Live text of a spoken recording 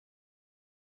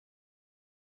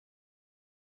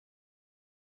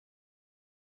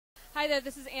Hi there,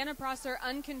 this is Anna Prosser,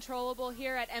 Uncontrollable,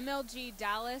 here at MLG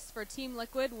Dallas for Team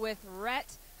Liquid with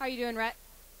Rhett. How are you doing, Rhett?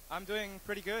 I'm doing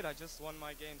pretty good. I just won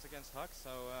my games against Huck, so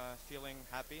feeling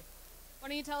happy. Why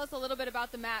don't you tell us a little bit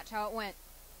about the match, how it went?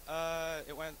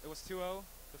 It was 2-0.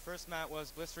 The first mat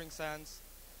was Blistering Sands.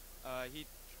 He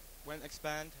went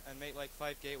expand and made like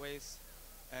 5 gateways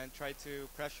and tried to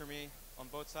pressure me on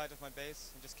both sides of my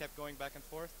base and just kept going back and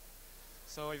forth.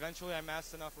 So eventually I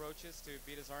amassed enough roaches to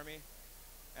beat his army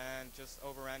and just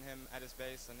overran him at his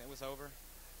base, and it was over.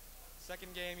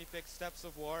 Second game he picked Steps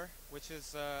of War, which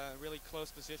is a really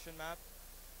close position map,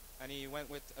 and he went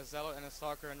with a Zealot and a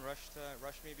Stalker and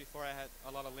rushed me before I had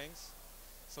a lot of links.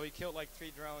 So he killed like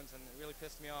 3 drones and it really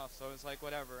pissed me off, so it was like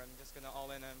whatever, I'm just gonna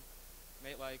all in him,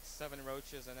 made like 7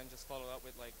 roaches and then just followed up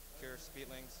with like pure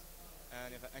speedlings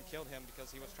and killed him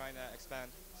because he was trying to expand,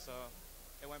 so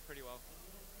it went pretty well.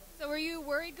 So were you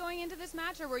worried going into this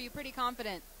match, or were you pretty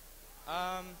confident?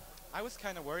 I was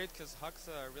kind of worried because Huck's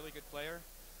a really good player,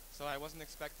 so I wasn't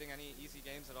expecting any easy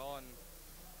games at all, and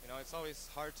you know, it's always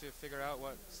hard to figure out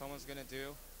what someone's going to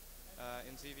do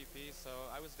in ZVP, so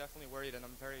I was definitely worried, and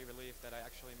I'm very relieved that I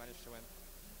actually managed to win.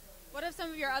 What have some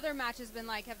of your other matches been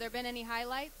like? Have there been any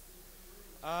highlights?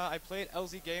 I played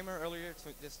LZ Gamer earlier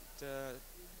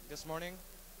this morning.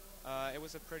 It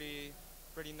was a pretty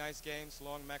nice games,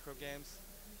 long macro games,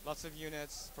 lots of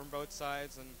units from both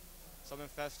sides and some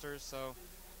infestors, so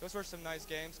those were some nice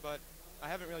games, but I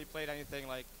haven't really played anything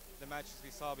like the matches we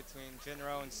saw between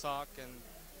Jinro and Sok and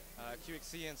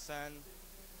QXC and Sen.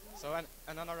 So and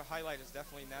another highlight is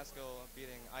definitely Nazgul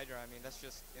beating Hydra. I mean, that's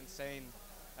just insane.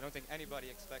 I don't think anybody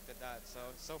expected that.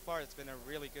 So far it's been a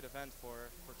really good event for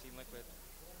Team Liquid.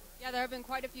 Yeah, there have been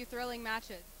quite a few thrilling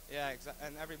matches. Yeah,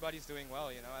 and everybody's doing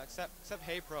well, you know, except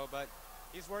Hey Pro, but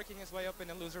he's working his way up in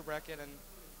the loser bracket, and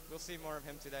we'll see more of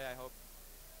him today, I hope.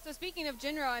 So speaking of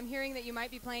Jinro, I'm hearing that you might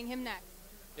be playing him next.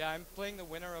 Yeah, I'm playing the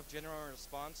winner of Jinro and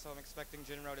Response, so I'm expecting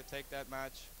Jinro to take that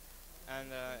match. And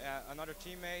yeah, another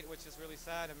teammate, which is really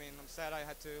sad. I mean, I'm sad I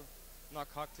had to knock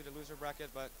Huck to the loser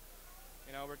bracket, but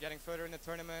you know, we're getting further in the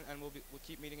tournament, and we'll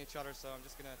keep meeting each other. So I'm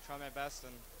just gonna try my best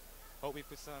and hope we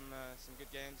put some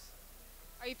good games.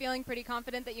 Are you feeling pretty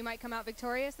confident that you might come out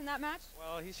victorious in that match?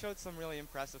 Well, he showed some really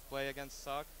impressive play against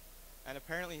Sok, and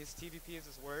apparently his TVP is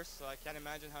his worst, so I can't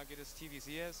imagine how good his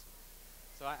TVZ is.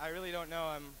 So I really don't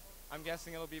know. I'm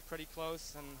guessing it'll be pretty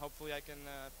close, and hopefully I can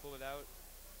pull it out.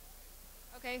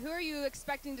 Okay, who are you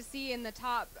expecting to see in the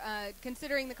top,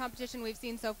 considering the competition we've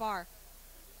seen so far?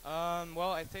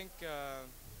 Well, I think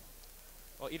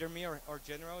well, either me or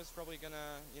Jinro is probably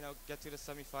gonna, you know, get to the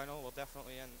semifinal. Well,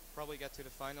 definitely, and probably get to the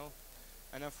final.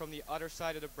 And then from the other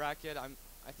side of the bracket,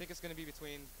 I think it's gonna be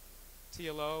between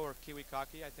TLO or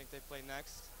Kiwikaki. I think they play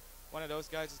next. One of those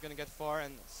guys is gonna get far,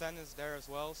 and Sen is there as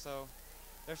well. So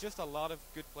there's just a lot of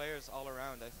good players all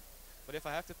around. But if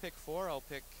I have to pick 4, I'll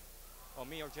pick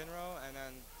me or Jinro, and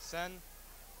then Sen,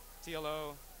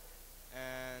 TLO,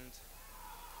 and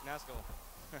Nazgul.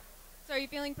 So are you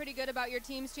feeling pretty good about your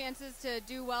team's chances to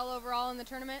do well overall in the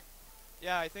tournament?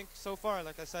 Yeah, I think so far,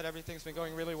 like I said, everything's been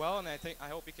going really well, and I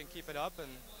hope we can keep it up and,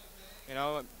 you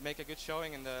know, make a good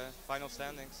showing in the final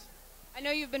standings. I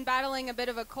know you've been battling a bit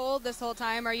of a cold this whole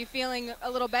time. Are you feeling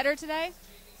a little better today?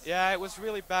 Yeah, it was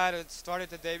really bad. It started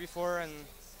the day before, and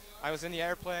I was in the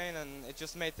airplane, and it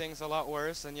just made things a lot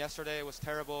worse. And yesterday it was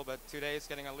terrible, but today it's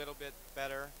getting a little bit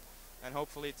better, and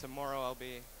hopefully tomorrow I'll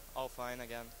be all fine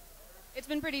again. It's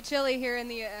been pretty chilly here in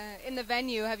the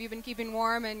venue. Have you been keeping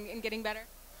warm and getting better?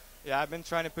 Yeah, I've been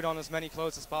trying to put on as many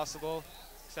clothes as possible,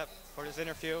 except for this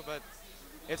interview, but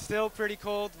it's still pretty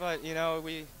cold, but you know,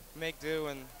 we make do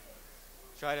and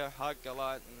try to hug a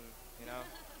lot, and you know.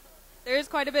 There is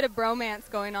quite a bit of bromance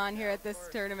going on here at this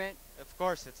tournament. Of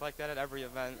course, it's like that at every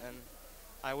event, and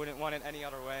I wouldn't want it any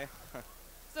other way.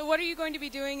 So what are you going to be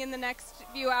doing in the next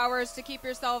few hours to keep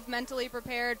yourself mentally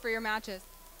prepared for your matches?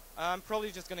 I'm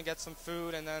probably just going to get some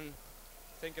food and then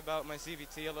think about my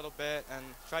CVT a little bit and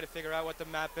try to figure out what the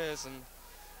map is and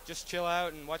just chill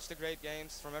out and watch the great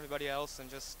games from everybody else and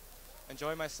just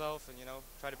enjoy myself and, you know,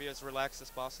 try to be as relaxed as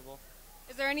possible.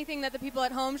 Is there anything that the people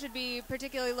at home should be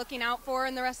particularly looking out for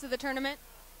in the rest of the tournament?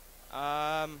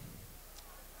 Lots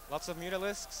of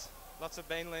Mutalisks, lots of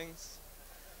Banelings.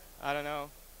 I don't know.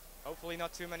 Hopefully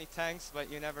not too many tanks,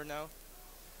 but you never know.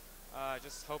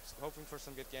 Just hoping for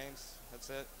some good games. That's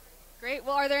it. Great.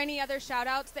 Well, are there any other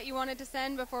shout-outs that you wanted to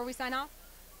send before we sign off?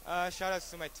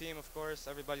 Shout-outs to my team, of course.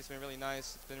 Everybody's been really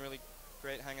nice. It's been really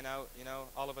great hanging out, you know,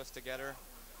 all of us together.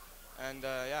 And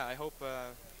yeah, I hope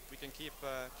we can keep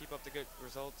up the good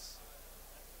results.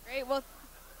 Great. Well,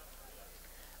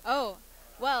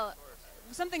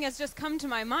 something has just come to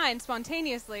my mind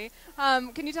spontaneously.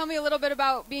 Can you tell me a little bit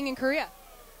about being in Korea?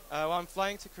 Well, I'm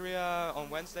flying to Korea on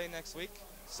Wednesday next week,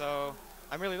 so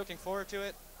I'm really looking forward to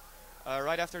it.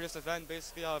 Right after this event,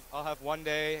 basically, I'll have one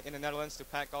day in the Netherlands to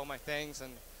pack all my things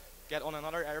and get on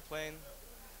another airplane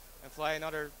and fly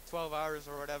another 12 hours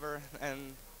or whatever,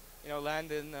 and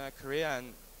land in Korea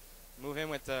and move in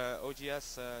with the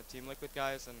OGS Team Liquid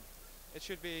guys, and it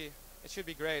should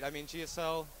be great. I mean,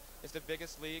 GSL is the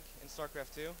biggest league in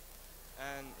StarCraft 2,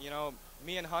 and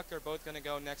me and Huck are both going to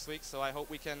go next week, so I hope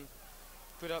we can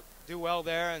do well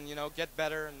there, and get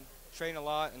better and train a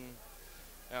lot,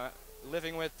 and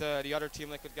living with the other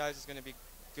Team Liquid guys is going to be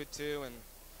good too, and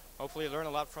hopefully learn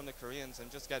a lot from the Koreans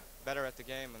and just get better at the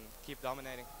game and keep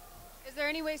dominating. Is there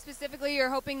any way specifically you're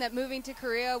hoping that moving to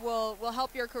Korea will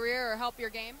help your career or help your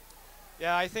game?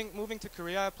 Yeah, I think moving to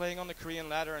Korea, playing on the Korean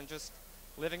ladder, and just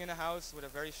living in a house with a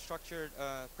very structured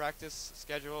practice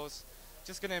schedule is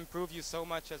just going to improve you so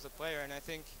much as a player. And I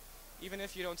think even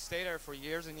if you don't stay there for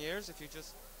years and years, if you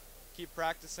just keep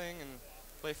practicing and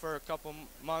play for a couple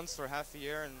months or half a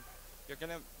year, and you're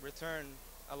going to return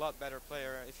a lot better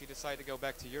player if you decide to go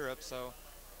back to Europe. So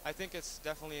I think it's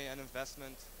definitely an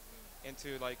investment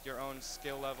into like your own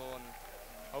skill level, and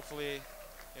hopefully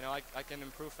I can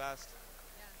improve fast.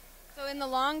 So in the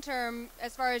long term,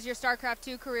 as far as your StarCraft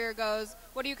 2 career goes,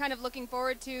 what are you kind of looking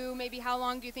forward to? Maybe how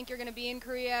long do you think you're going to be in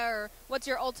Korea, or what's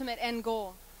your ultimate end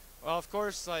goal? Well, of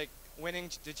course, like winning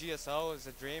the GSL is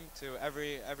a dream to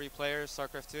every player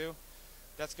StarCraft 2.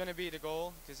 That's going to be the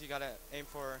goal, because you got to aim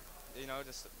for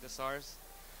the stars.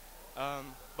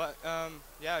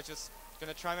 Yeah, just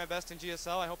going to try my best in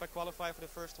GSL. I hope I qualify for the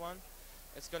first one.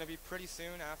 It's going to be pretty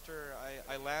soon after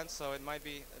I land, so it might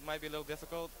be a little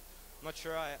difficult. I'm not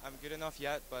sure I'm good enough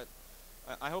yet, but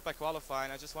I hope I qualify,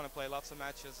 and I just want to play lots of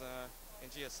matches in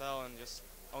GSL and just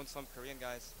own some Korean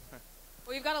guys.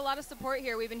 Well, you've got a lot of support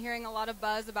here. We've been hearing a lot of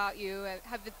buzz about you.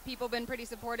 Have the people been pretty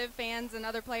supportive, fans and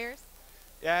other players?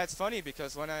 Yeah, it's funny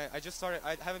because when I just started,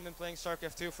 I haven't been playing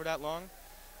StarCraft 2 for that long.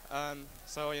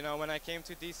 So when I came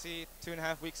to DC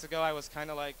 2.5 weeks ago, I was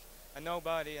kind of like a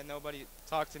nobody, and nobody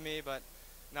talked to me. But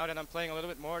now that I'm playing a little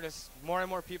bit more, there's more and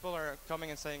more people are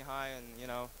coming and saying hi, and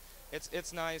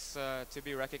it's nice to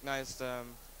be recognized,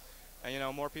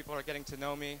 and more people are getting to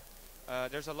know me.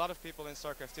 There's a lot of people in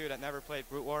StarCraft 2 that never played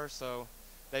Brood War, so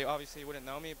they obviously wouldn't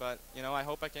know me. But I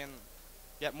hope I can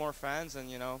get more fans and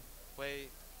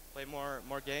play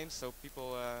more games so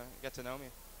people get to know me.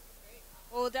 Great.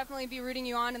 Well, we'll definitely be rooting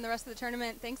you on in the rest of the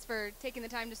tournament. Thanks for taking the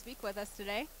time to speak with us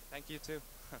today. Thank you too.